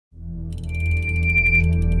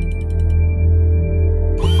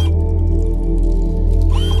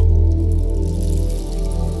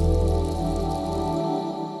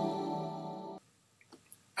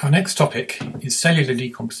next topic is cellular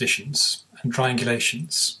decompositions and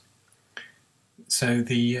triangulations. So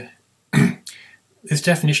this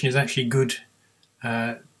definition is actually good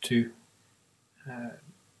to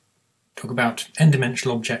talk about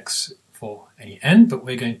n-dimensional objects for any n, but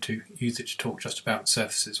we're going to use it to talk just about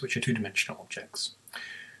surfaces, which are two-dimensional objects.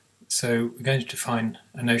 So we're going to define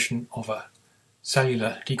a notion of a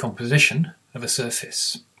cellular decomposition of a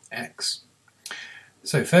surface x.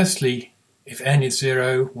 So firstly, if n is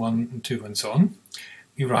 0, 1, and 2, and so on,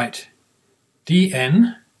 we write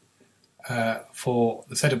dn for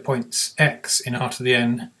the set of points x in R to the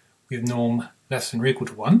n with norm less than or equal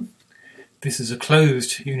to 1. This is a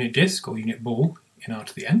closed unit disk or unit ball in R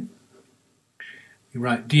to the n. We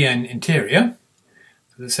write dn interior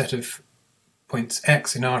for the set of points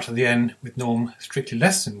x in R to the n with norm strictly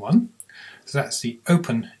less than 1. So that's the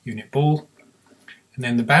open unit ball. And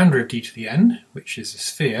then the boundary of d to the n, which is a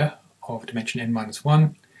sphere of dimension n minus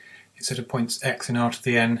 1, is a set of points x in R to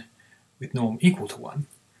the n with norm equal to 1.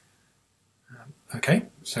 Okay,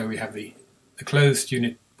 so we have the closed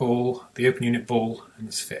unit ball, the open unit ball, and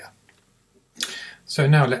the sphere. So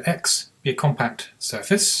now let x be a compact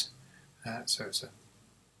surface, so it's a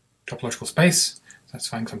topological space,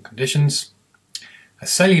 satisfying some conditions. A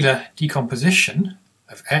cellular decomposition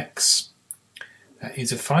of x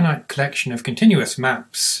is a finite collection of continuous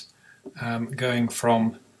maps going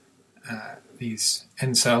from these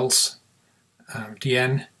n cells,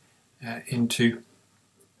 dn, into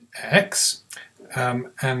x,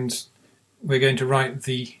 and we're going to write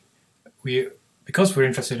because we're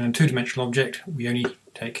interested in a two-dimensional object, we only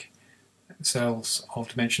take cells of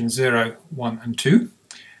dimension 0, 1, and 2.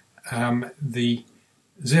 The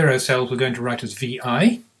 0 cells we're going to write as vi,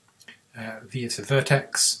 v is a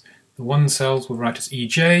vertex. The 1 cells we'll write as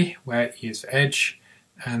ej, where e is for edge,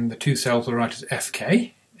 and the 2 cells we'll write as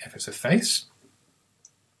fk, f is a face.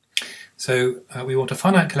 So we want a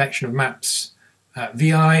finite collection of maps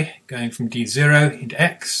vi going from d0 into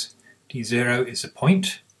x. d0 is a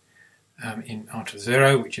point in R to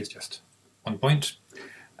 0, which is just 1 point.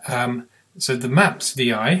 So the maps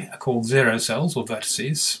vi are called 0 cells or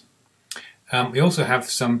vertices. We also have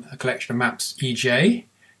a collection of maps ej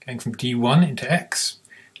going from d1 into x.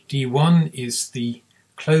 d1 is the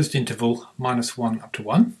closed interval minus 1 up to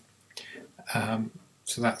 1.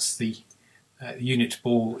 So that's the unit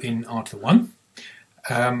ball in R to the 1.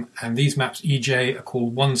 And these maps ej are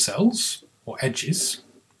called 1 cells or edges.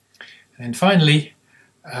 And then finally,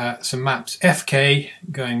 some maps fk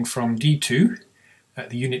going from d2,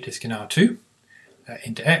 the unit disk in R2,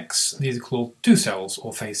 into x. These are called 2 cells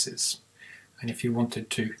or faces. And if you wanted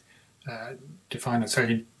to define a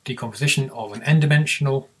cellular decomposition of an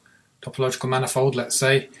n-dimensional topological manifold, let's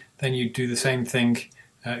say, then you'd do the same thing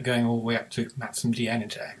going all the way up to maps from dn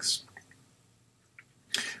into x.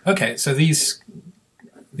 Okay, so these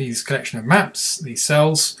collection of maps, these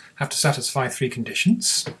cells, have to satisfy 3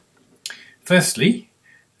 conditions. Firstly,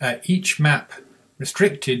 each map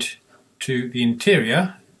restricted to the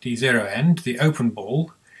interior, d0 end, the open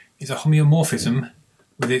ball, is a homeomorphism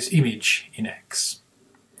with its image in x.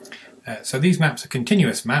 So these maps are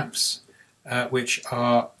continuous maps, which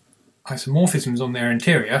are isomorphisms on their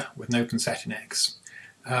interior with an open set in x.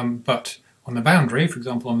 But on the boundary, for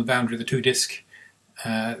example on the boundary of the 2 disk,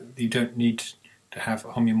 you don't need to have a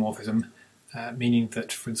homeomorphism, meaning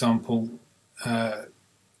that, for example,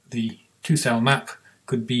 the 2 cell map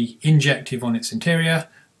could be injective on its interior,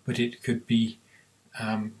 but it could be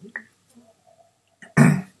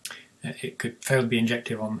it could fail to be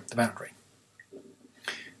injective on the boundary.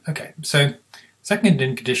 Okay, so second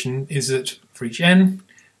condition is that for each n,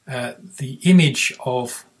 the image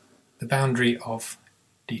of the boundary of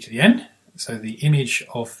d to the n, so the image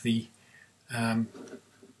of the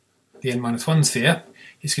n-1 sphere,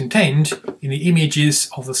 is contained in the images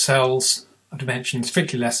of the cells of dimension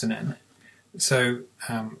strictly less than n. So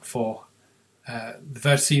for the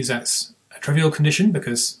vertices, that's a trivial condition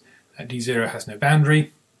because d0 has no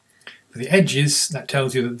boundary. For the edges, that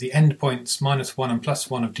tells you that the endpoints minus 1 and plus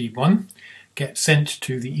 1 of d1 get sent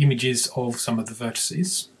to the images of some of the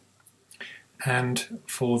vertices. And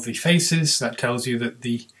for the faces, that tells you that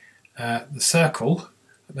the circle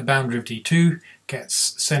at the boundary of d2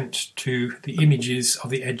 gets sent to the images of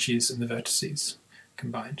the edges and the vertices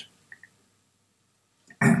combined.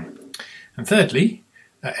 And thirdly,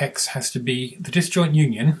 x has to be the disjoint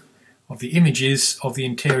union of the images of the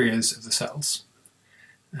interiors of the cells.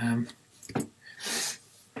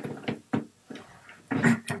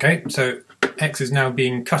 Okay, so x is now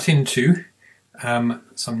being cut into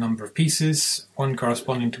some number of pieces, one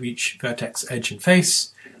corresponding to each vertex, edge and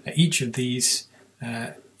face. Each of these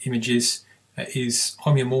images is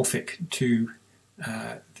homeomorphic to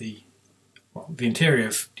the interior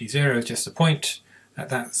of D0 is just a point.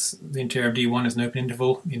 That's the interior of D1 is an open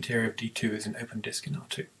interval. The interior of D2 is an open disk in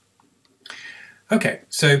R2. Okay,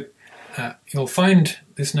 so you'll find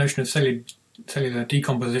this notion of cellular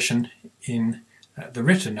decomposition in the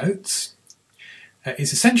written notes.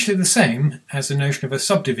 It's essentially the same as the notion of a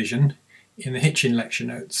subdivision in the Hitchin lecture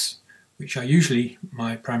notes, which are usually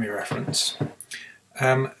my primary reference.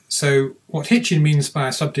 So what Hitchin means by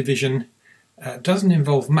a subdivision doesn't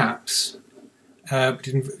involve maps, but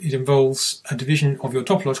it involves a division of your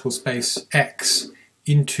topological space X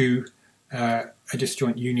into a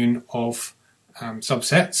disjoint union of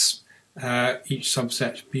subsets, each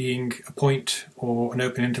subset being a point or an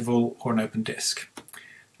open interval or an open disk.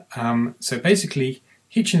 So basically,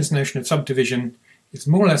 Hitchin's notion of subdivision is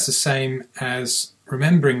more or less the same as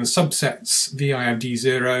remembering the subsets Vi of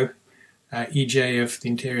D0, Ej of the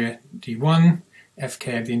interior D1,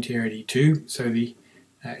 Fk of the interior D2, so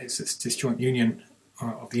it's this disjoint union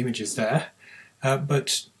of the images there.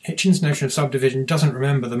 But Hitchin's notion of subdivision doesn't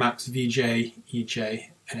remember the maps Vj, Ej,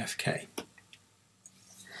 and Fk.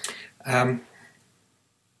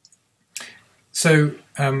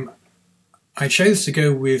 I chose to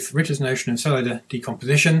go with Ritter's notion of cellular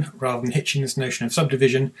decomposition rather than Hitchin's notion of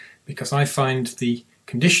subdivision because I find the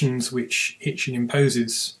conditions which Hitchin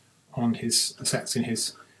imposes on his sets in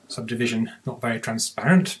his subdivision not very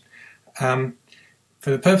transparent. For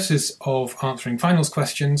the purposes of answering finals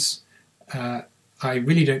questions, I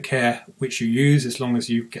really don't care which you use as long as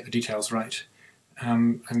you get the details right.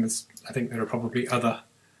 And I think there are probably other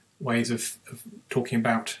ways of talking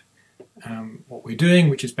about what we're doing,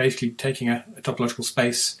 which is basically taking a topological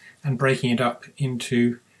space and breaking it up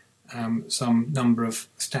into some number of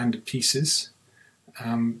standard pieces,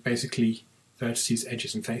 basically vertices,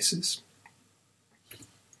 edges and faces.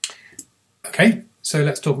 Okay, so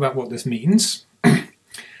let's talk about what this means.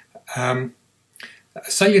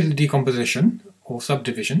 Cellular decomposition, or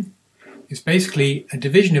subdivision, is basically a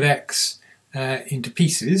division of X into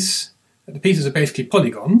pieces. The pieces are basically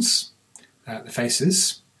polygons, the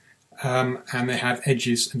faces, and they have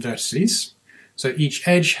edges and vertices. So each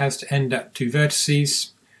edge has to end at two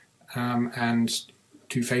vertices, and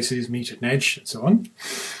two faces meet at an edge, and so on.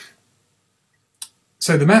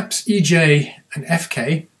 So the maps Ej and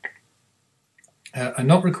Fk are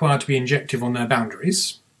not required to be injective on their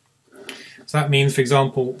boundaries. So that means, for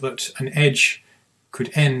example, that an edge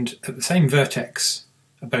could end at the same vertex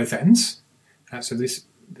at both ends. So this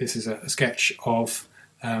is a sketch of,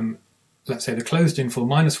 let's say, the closed interval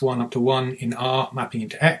 -1 up to 1 in R mapping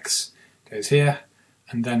into X goes here,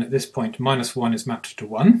 and then at this point -1 is mapped to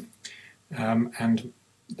 1, and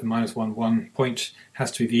the -1, 1 point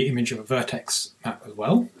has to be the image of a vertex map as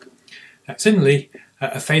well. Similarly,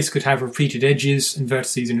 a face could have repeated edges and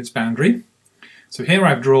vertices in its boundary. So here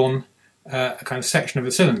I've drawn a kind of section of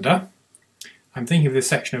a cylinder. I'm thinking of this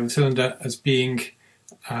section of a cylinder as being,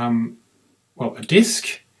 well, a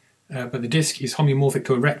disk, but the disk is homeomorphic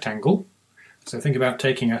to a rectangle. So think about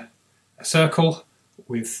taking a circle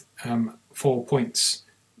with 4 points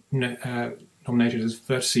nominated as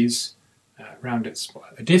vertices around its,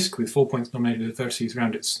 a disk with 4 points nominated as vertices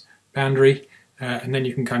around its boundary, and then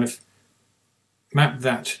you can kind of map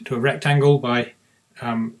that to a rectangle by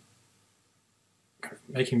kind of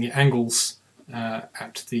making the angles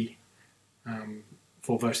at the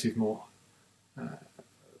 4 vertices more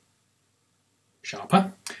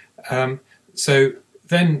sharper. So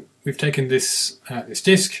then we've taken this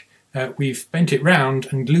disk, we've bent it round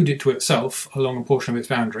and glued it to itself along a portion of its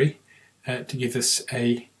boundary to give us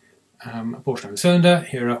a portion of the cylinder.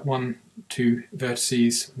 Here are 1, 2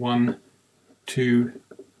 vertices, 1, 2,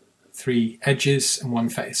 3 edges and 1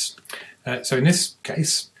 face. So in this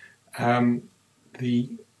case, the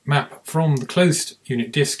map from the closed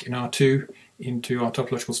unit disk in R2 into our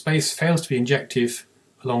topological space fails to be injective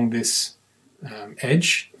along this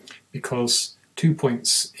edge because 2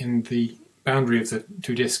 points in the boundary of the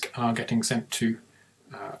two disks are getting sent to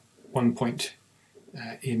 1 point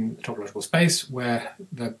in the topological space where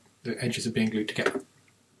the edges are being glued together.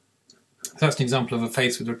 So that's an example of a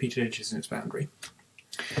face with repeated edges in its boundary.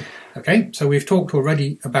 Okay, so we've talked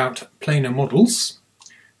already about planar models,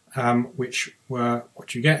 which were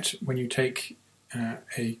what you get when you take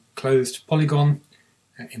a closed polygon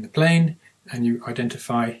in the plane and you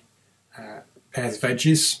identify pairs of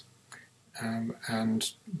edges,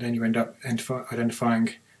 and then you end up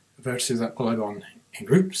identifying vertices of that polygon in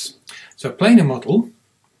groups. So a planar model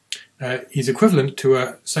is equivalent to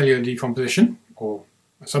a cellular decomposition or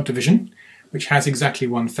a subdivision which has exactly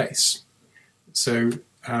one face. So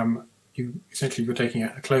you're taking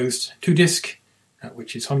a closed 2-disk,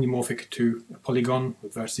 which is homeomorphic to a polygon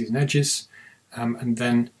with vertices and edges, and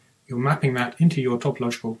then you're mapping that into your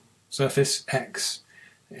topological surface X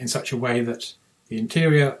in such a way that the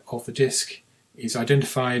interior of the disk is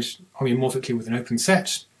identified homeomorphically with an open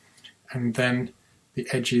set, and then the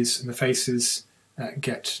edges and the faces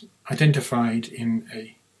get identified in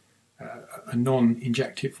a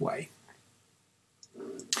non-injective way.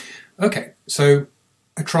 Okay, so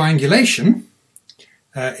a triangulation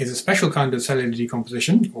is a special kind of cellular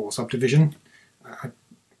decomposition or subdivision. I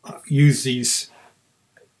use these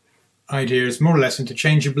ideas more or less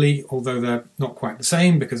interchangeably, although they're not quite the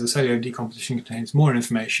same, because the cellular decomposition contains more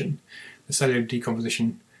information. The cellular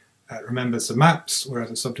decomposition remembers the maps,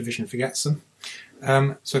 whereas a subdivision forgets them.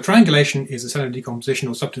 So triangulation is a cellular decomposition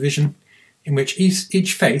or subdivision in which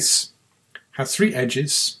each face has 3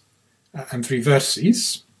 edges and 3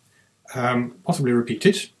 vertices, possibly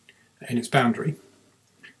repeated in its boundary.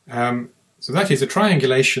 So that is, a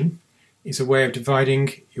triangulation is a way of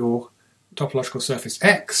dividing your topological surface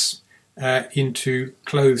X into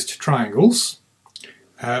closed triangles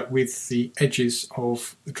with the edges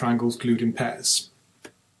of the triangles glued in pairs.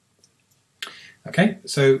 Okay,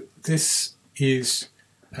 so this is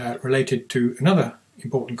related to another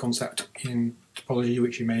important concept in topology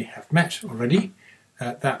which you may have met already,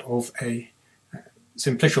 that of a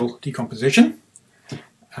simplicial decomposition,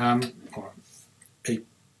 or a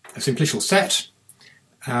simplicial set,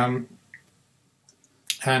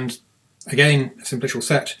 and again a simplicial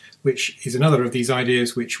set, which is another of these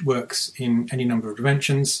ideas which works in any number of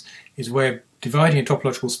dimensions, is a way of dividing a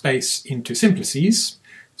topological space into simplices.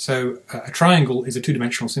 So a triangle is a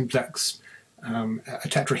 2-dimensional simplex, a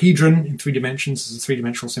tetrahedron in 3 dimensions is a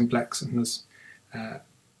 3-dimensional simplex, and there's a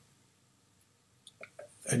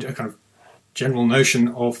kind of general notion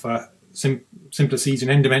of simplices in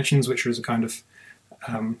n dimensions, which is a kind of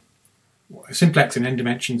a simplex in n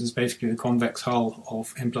dimensions is basically the convex hull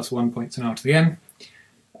of n plus 1 points in R to the n,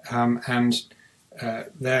 and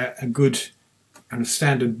they're a good kind of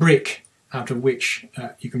standard brick out of which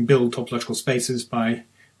you can build topological spaces by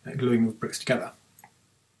gluing the bricks together.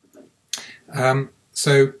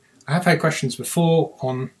 So I have had questions before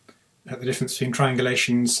on the difference between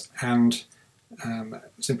triangulations and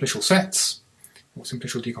simplicial sets, or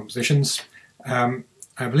simplicial decompositions.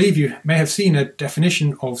 I believe you may have seen a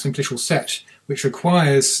definition of simplicial set which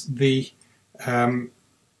requires the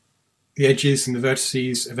edges and the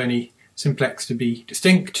vertices of any simplex to be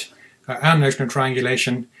distinct. Our notion of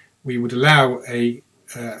triangulation, we would allow a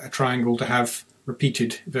triangle to have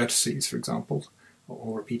repeated vertices, for example,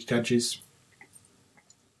 or repeated edges.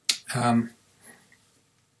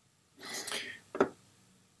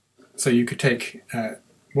 So you could take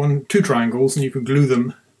 2 triangles and you could glue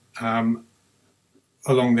them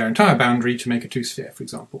along their entire boundary to make a 2-sphere, for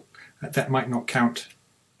example. That might not count,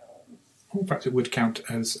 or perhaps it would count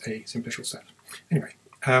as a simplicial set. Anyway,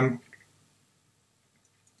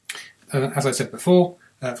 as I said before,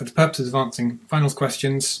 for the purposes of answering finals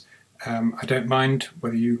questions, I don't mind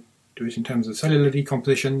whether you do it in terms of cellular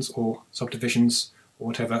decompositions or subdivisions or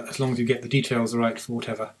whatever, as long as you get the details right for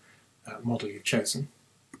whatever model you've chosen.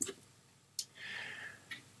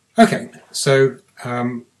 Okay, so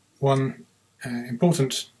one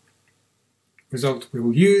important result we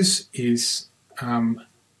will use is a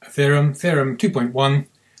theorem 2.1.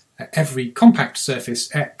 Every compact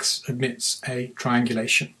surface X admits a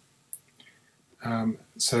triangulation.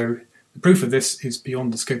 So the proof of this is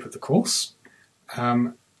beyond the scope of the course.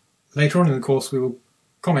 Later on in the course we will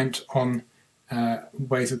comment on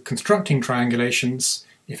ways of constructing triangulations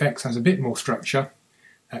if X has a bit more structure,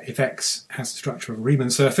 if X has the structure of a Riemann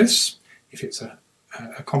surface, if it's a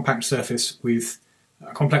compact surface with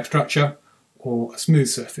a complex structure, or a smooth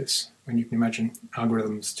surface, when you can imagine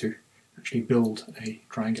algorithms to actually build a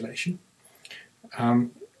triangulation.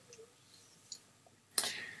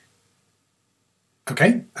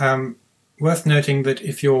 Worth noting that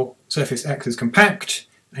if your surface X is compact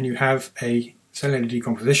and you have a cellular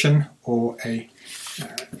decomposition or a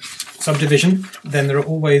subdivision, then there are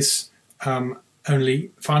always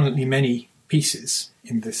only finitely many pieces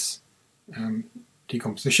in this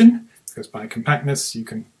decomposition, because by compactness you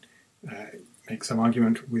can make some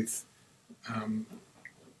argument with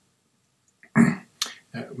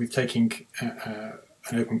taking an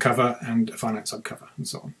open cover and a finite subcover and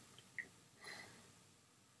so on.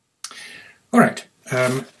 Alright,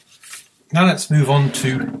 now let's move on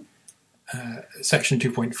to section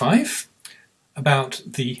 2.5 about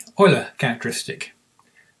the Euler characteristic.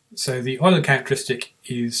 So the Euler characteristic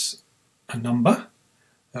is a number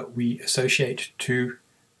that we associate to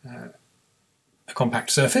a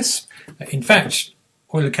compact surface. In fact,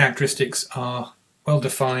 Euler characteristics are well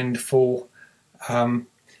defined for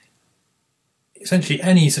essentially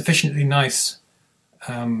any sufficiently nice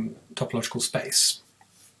topological space.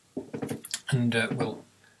 And we'll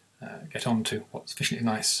get on to what sufficiently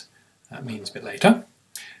nice means a bit later.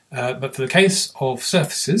 But for the case of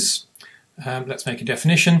surfaces, let's make a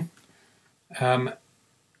definition.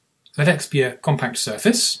 Let X be a compact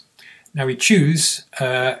surface. Now we choose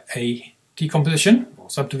a decomposition or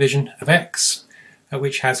subdivision of X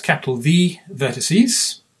which has capital V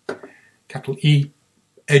vertices, capital E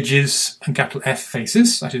edges and capital F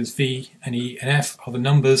faces. That is, V and E and F are the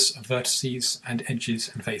numbers of vertices and edges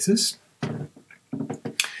and faces.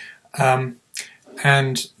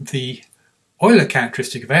 And the Euler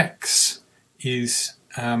characteristic of X is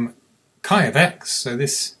chi of X. So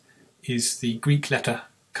this is the Greek letter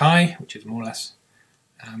chi, which is more or less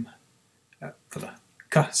for the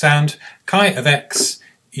k sound. Chi of X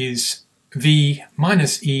is V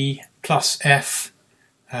minus E plus F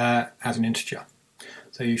as an integer.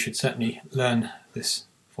 So you should certainly learn this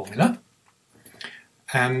formula.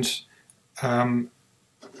 And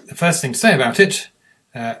the first thing to say about it,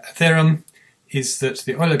 a theorem, is that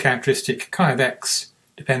the Euler characteristic chi of X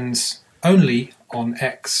depends only on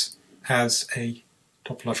X as a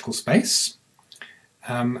topological space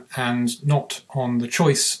and not on the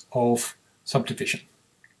choice of subdivision.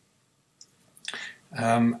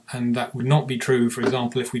 And that would not be true, for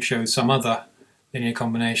example, if we chose some other linear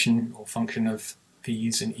combination or function of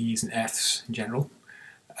V's and E's and F's in general.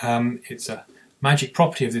 It's a magic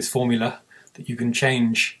property of this formula that you can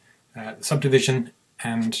change the subdivision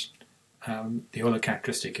and the Euler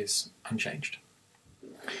characteristic is unchanged.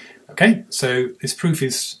 Okay, so this proof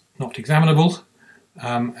is not examinable,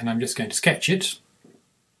 and I'm just going to sketch it.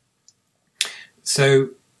 So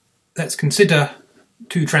let's consider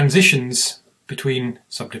two transitions between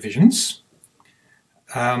subdivisions.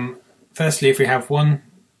 Firstly, if we have one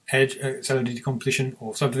edge, cellular decomposition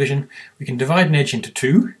or subdivision, we can divide an edge into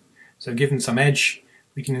two. So given some edge,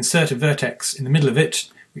 we can insert a vertex in the middle of it,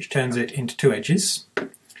 which turns it into two edges.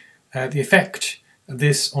 The effect of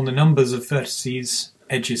this on the numbers of vertices,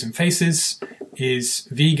 edges and faces is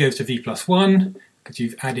V goes to V plus 1, because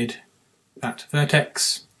you've added that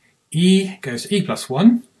vertex. E goes to E plus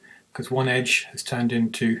 1, because one edge has turned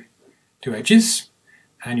into two edges,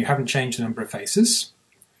 and you haven't changed the number of faces.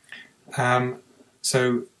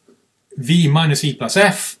 So V minus E plus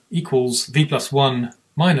F equals V plus 1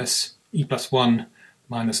 minus E plus 1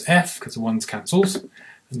 minus F, because the one's cancelled,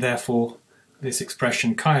 and therefore this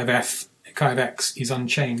expression chi of X is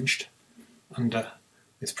unchanged under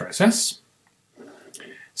this process.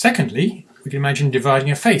 Secondly, we can imagine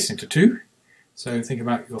dividing a face into two. So think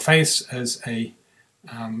about your face as a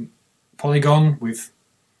polygon with,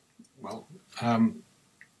 well, at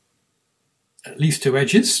least two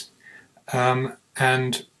edges,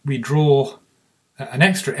 and we draw an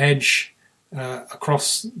extra edge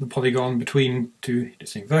across the polygon between two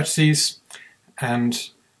distinct vertices,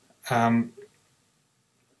 and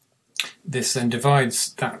this then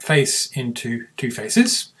divides that face into two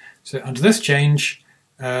faces. So under this change,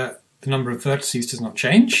 the number of vertices does not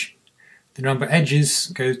change. The number of edges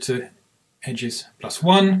goes to edges plus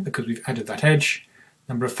 1 because we've added that edge.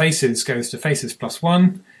 Number of faces goes to faces plus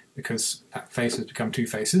 1 because that face has become two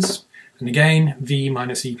faces. And again, V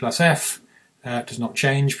minus E plus F does not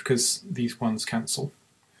change because these ones cancel.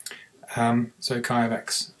 So chi of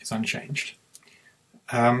X is unchanged.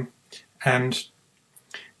 And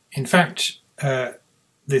in fact,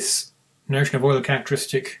 this notion of Euler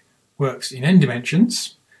characteristic works in n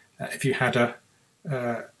dimensions. If you had an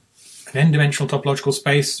n-dimensional topological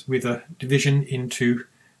space with a division into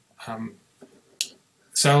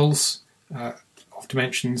cells of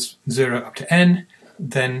dimensions 0 up to n,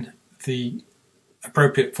 then the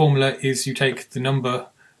appropriate formula is you take the number,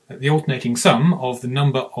 the alternating sum of the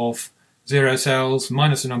number of 0 cells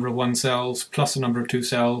minus the number of 1 cells plus the number of 2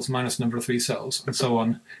 cells minus the number of 3 cells, and so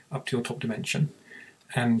on up to your top dimension.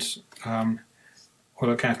 And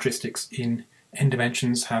Euler characteristics in n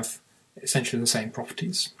dimensions have essentially the same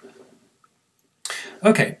properties.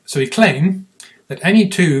 Okay, so we claim that any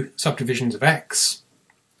two subdivisions of X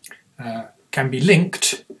can be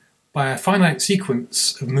linked by a finite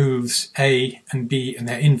sequence of moves A and B and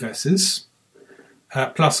their inverses,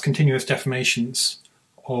 plus continuous deformations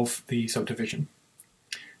of the subdivision.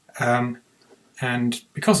 And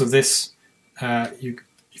because of this, if you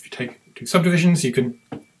take two subdivisions, you can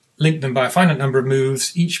link them by a finite number of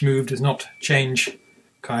moves. Each move does not change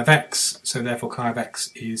chi of X, so therefore chi of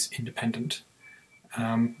X is independent.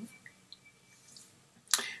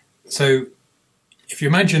 So if you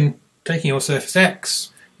imagine taking your surface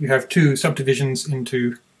X, you have two subdivisions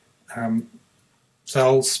into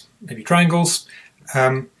cells, maybe triangles.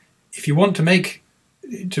 If you want to make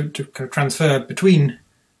to kind of transfer between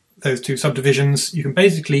those two subdivisions, you can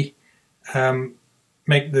basically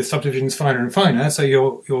make the subdivisions finer and finer. So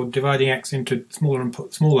you're dividing X into smaller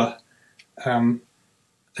and smaller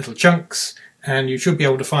little chunks, and you should be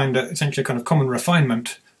able to find essentially a kind of common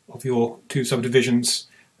refinement of your two subdivisions,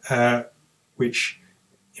 which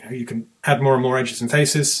you can add more and more edges and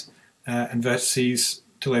faces and vertices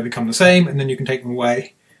till they become the same, and then you can take them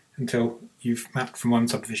away until you've mapped from one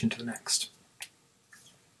subdivision to the next.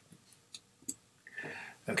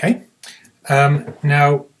 Okay.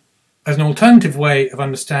 Now, as an alternative way of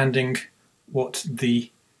understanding what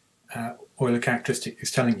the Euler characteristic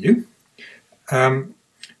is telling you,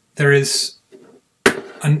 there is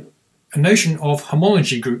a notion of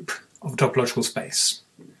homology group of a topological space.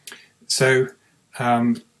 So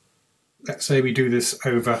let's say we do this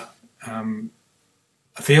over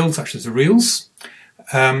a field such as the reals.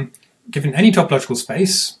 Given any topological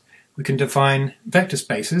space, we can define vector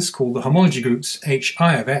spaces called the homology groups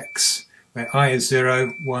hi of x, where I is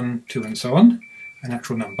 0, 1, 2 and so on, a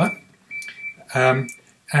natural number.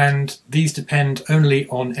 And these depend only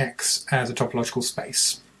on x as a topological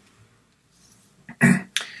space.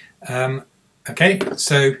 Okay,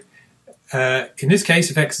 so in this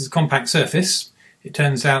case, if x is a compact surface, it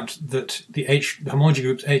turns out that the homology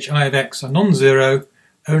groups hi of x are non-zero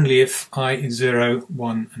only if I is 0,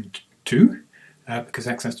 1 and 2, because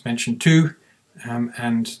x has dimension 2,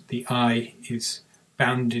 and the I is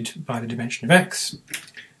bounded by the dimension of x.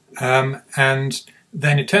 And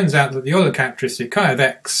then it turns out that the Euler characteristic chi of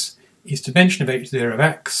x is dimension of h0 of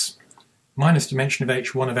x minus dimension of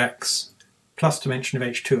h1 of x plus dimension of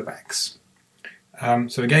h2 of x.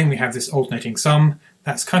 So again, we have this alternating sum.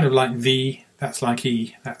 That's kind of like V, that's like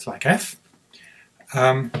E, that's like F.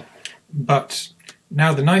 But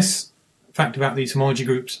now the nice fact about these homology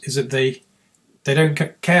groups is that they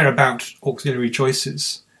don't care about auxiliary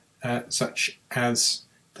choices such as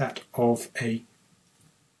that of a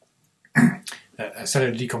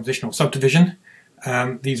cellular decomposition or subdivision.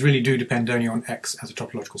 These really do depend only on X as a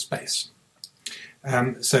topological space.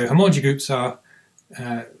 So homology groups are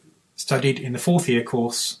studied in the 4th year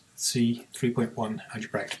course, C 3.1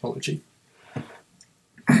 algebraic topology.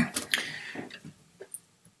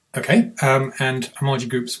 Okay, and homology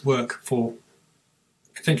groups work for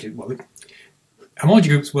essentially, well, homology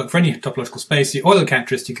groups work for any topological space. The Euler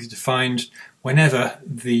characteristic is defined whenever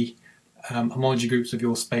the homology groups of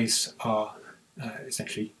your space are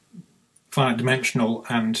essentially finite dimensional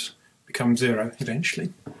and become zero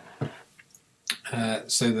eventually,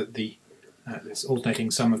 so that this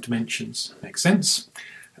alternating sum of dimensions makes sense.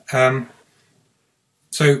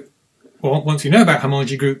 So once you know about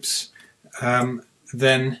homology groups,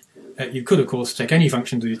 then you could, of course, take any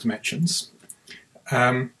function of these dimensions.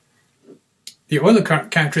 The Euler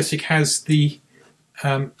characteristic has the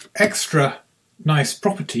extra nice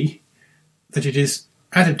property that it is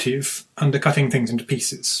additive under cutting things into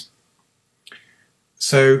pieces.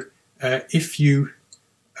 So if you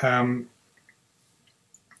have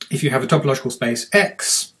a topological space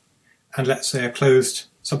X and let's say a closed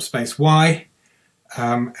subspace Y,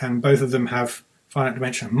 and both of them have finite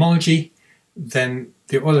dimensional homology, then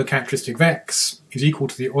the Euler characteristic of X is equal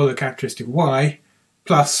to the Euler characteristic of Y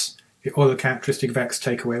plus the Euler characteristic of X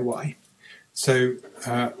take away Y. So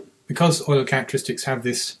because Euler characteristics have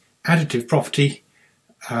this additive property,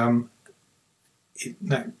 that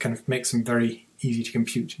kind of makes them very easy to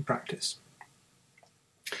compute in practice.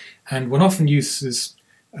 And one often uses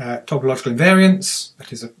topological invariance,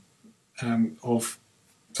 that is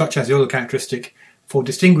such as the Euler characteristic, for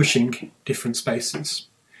distinguishing different spaces.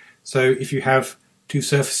 So if you have two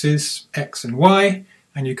surfaces, x and y,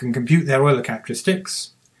 and you can compute their Euler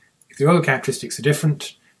characteristics, if the Euler characteristics are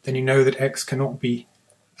different, then you know that x cannot be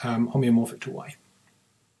homeomorphic to y.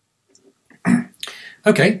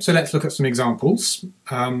 Okay, so let's look at some examples,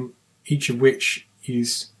 each of which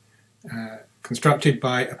is constructed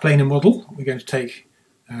by a planar model. We're going to take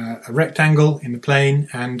a rectangle in the plane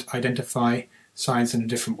and identify sides in a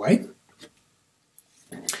different way.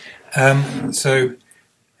 So,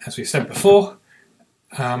 as we said before,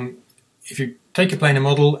 if you take a planar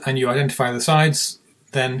model and you identify the sides,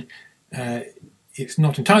 then it's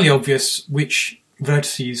not entirely obvious which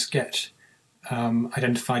vertices get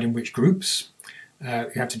identified in which groups.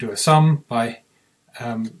 You have to do a sum by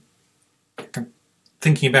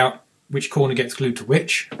thinking about which corner gets glued to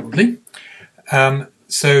which, probably. And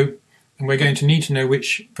we're going to need to know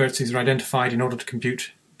which vertices are identified in order to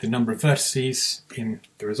compute the number of vertices in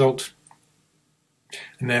the result.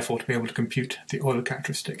 and therefore to be able to compute the Euler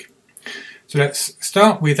characteristic. So let's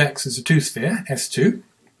start with X as a two-sphere, S2,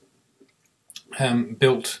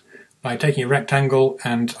 built by taking a rectangle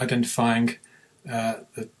and identifying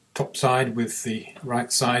the top side with the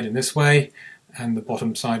right side in this way, and the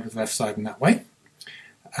bottom side with the left side in that way.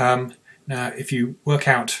 Now, if you work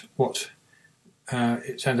out what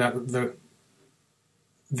it turns out that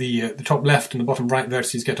the top left and the bottom right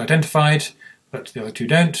vertices get identified, but the other two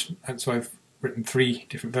don't, and so I've written three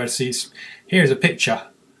different vertices. Here is a picture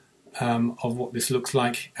of what this looks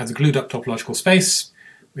like as a glued up topological space.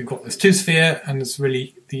 We've got this two-sphere, and there's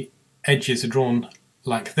really the edges are drawn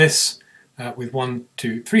like this, with 1,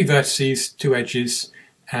 2, 3 vertices, 2 edges,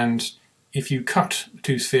 and if you cut the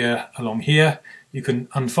two-sphere along here, you can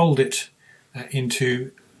unfold it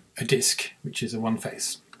into a disk, which is a one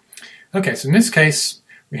face. Okay, so in this case,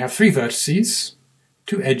 we have 3 vertices,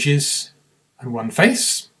 2 edges, and 1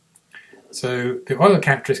 face. So the Euler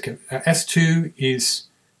characteristic of S2 is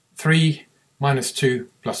 3 minus 2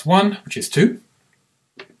 plus 1, which is 2.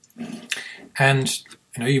 And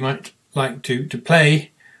you might like to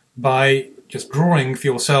play by just drawing for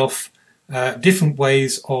yourself different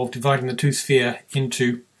ways of dividing the two-sphere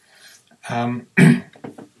into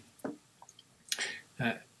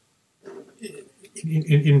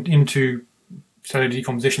into cellular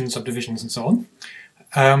decompositions, subdivisions, and so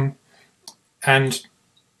on. And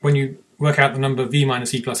when you work out the number v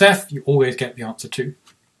minus e plus f, you always get the answer 2.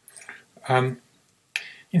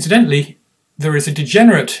 Incidentally, there is a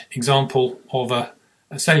degenerate example of a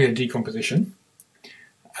cellular decomposition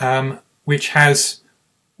which has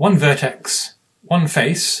 1 vertex, 1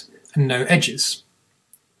 face, and no edges.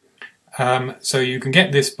 So you can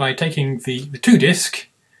get this by taking the 2-disk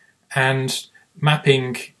and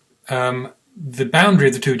mapping the boundary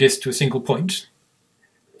of the 2-disk to a single point,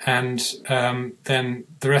 and then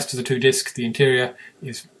the rest of the 2-disk, the interior,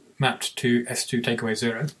 is mapped to S2 take away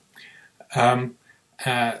 0.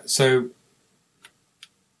 So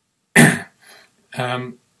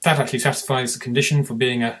that actually satisfies the condition for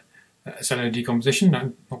being a cellular decomposition.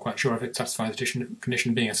 I'm not quite sure if it satisfies the condition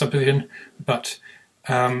of being a subdivision, but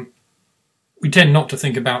we tend not to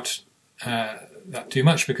think about that too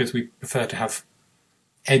much because we prefer to have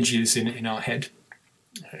edges in our head.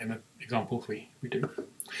 In the examples we do.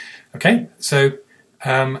 Okay, so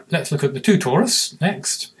let's look at the two torus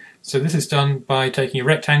next. So this is done by taking a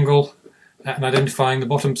rectangle and identifying the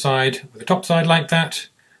bottom side with the top side like that,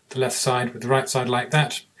 the left side with the right side like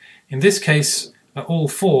that. In this case, all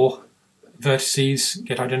 4 vertices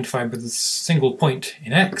get identified with a single point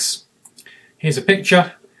in X. Here's a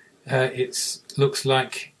picture. It looks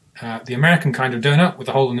like the American kind of donut with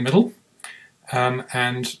a hole in the middle.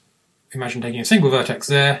 And imagine taking a single vertex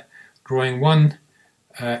there, drawing 1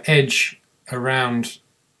 edge around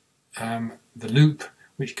the loop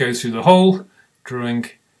which goes through the hole, drawing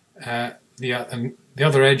the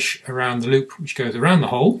other edge around the loop which goes around the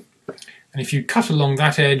hole. And if you cut along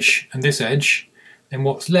that edge and this edge, then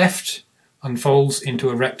what's left unfolds into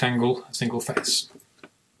a rectangle, a single face.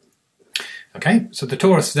 Okay, so the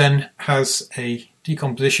torus then has a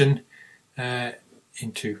decomposition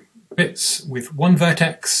into bits with 1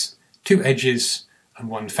 vertex, 2 edges, and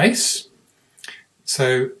 1 face.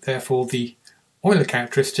 So therefore the Euler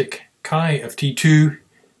characteristic chi of T2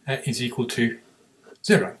 is equal to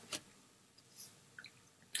 0.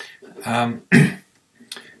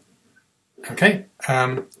 Okay,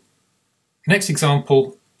 next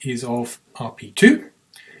example is of RP2.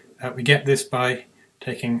 We get this by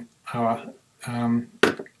taking our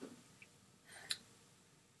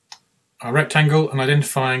rectangle and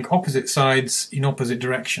identifying opposite sides in opposite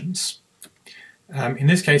directions. In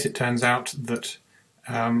this case, it turns out that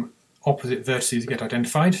opposite vertices get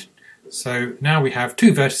identified. So now we have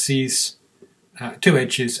 2 vertices, 2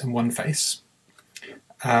 edges, and 1 face.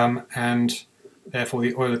 And therefore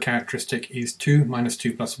the Euler characteristic is 2 minus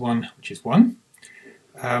 2 plus 1, which is 1.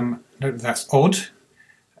 Note that that's odd.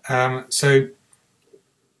 So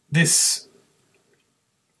this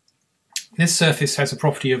surface has a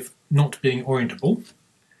property of not being orientable.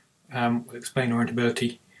 We'll explain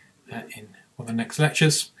orientability in one of the next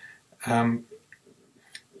lectures. Orientable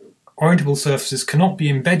surfaces cannot be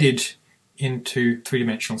embedded into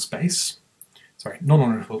 3-dimensional space. Sorry,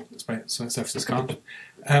 non-orientable surfaces can't,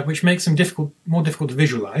 which makes them more difficult to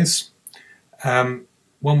visualize.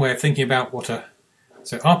 One way of thinking about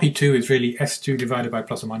so RP2 is really S2 divided by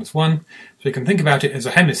plus or minus 1. So you can think about it as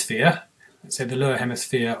a hemisphere, let's say the lower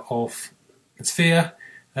hemisphere of the sphere,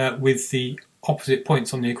 with the opposite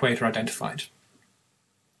points on the equator identified.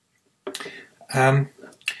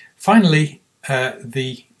 Finally,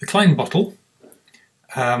 the Klein bottle,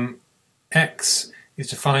 X is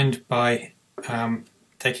defined by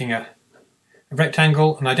taking a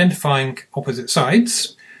rectangle and identifying opposite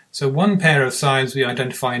sides. So one pair of sides we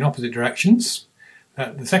identify in opposite directions.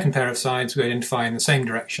 The second pair of sides we identify in the same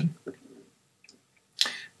direction.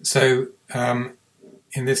 So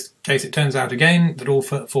in this case it turns out again that all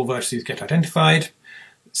four vertices get identified.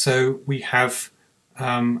 So we have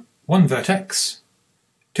one vertex,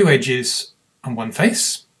 two edges and one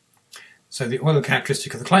face. So the Euler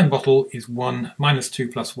characteristic of the Klein bottle is 1 minus 2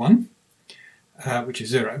 plus 1, which is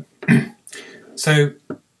 0. So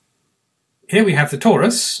here we have the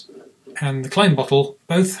torus and the Klein bottle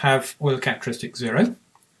both have Euler characteristic 0.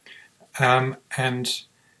 But the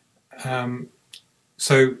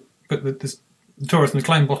torus and the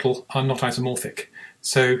Klein bottle are not isomorphic.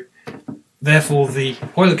 So therefore the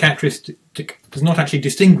Euler characteristic does not actually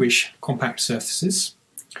distinguish compact surfaces.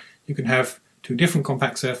 You can have two different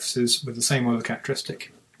compact surfaces with the same Euler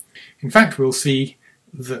characteristic. In fact, we'll see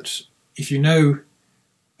that if you know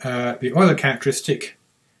the Euler characteristic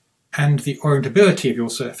and the orientability of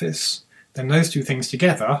your surface, then those two things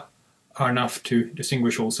together are enough to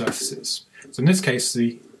distinguish all surfaces. So in this case,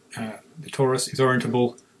 the torus is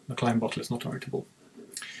orientable, the Klein bottle is not orientable.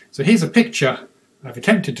 So here's a picture I've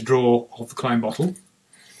attempted to draw of the Klein bottle.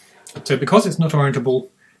 So because it's not orientable,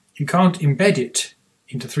 you can't embed it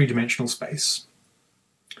into three-dimensional space.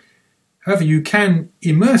 However, you can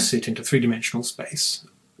immerse it into three-dimensional space,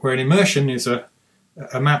 where an immersion is a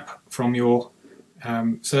map from your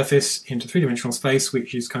surface into three-dimensional space,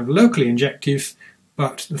 which is kind of locally injective,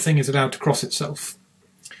 but the thing is allowed to cross itself.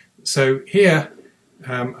 So here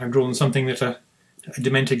I've drawn something that a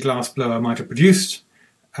demented glass blower might have produced.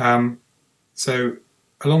 So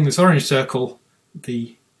along this orange circle,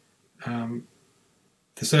 the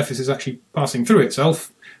surface is actually passing through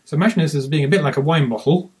itself. So imagine this as being a bit like a wine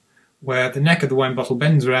bottle, where the neck of the wine bottle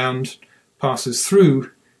bends around, passes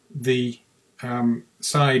through the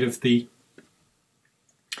side of the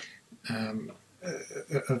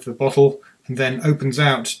bottle, and then opens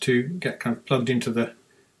out to get kind of plugged into the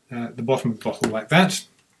bottom of the bottle like that.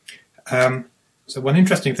 So one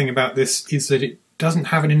interesting thing about this is that it doesn't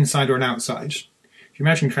have an inside or an outside. If you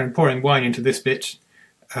imagine trying pouring wine into this bit,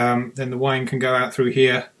 then the wine can go out through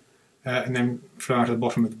here and then flow out of the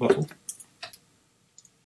bottom of the bottle.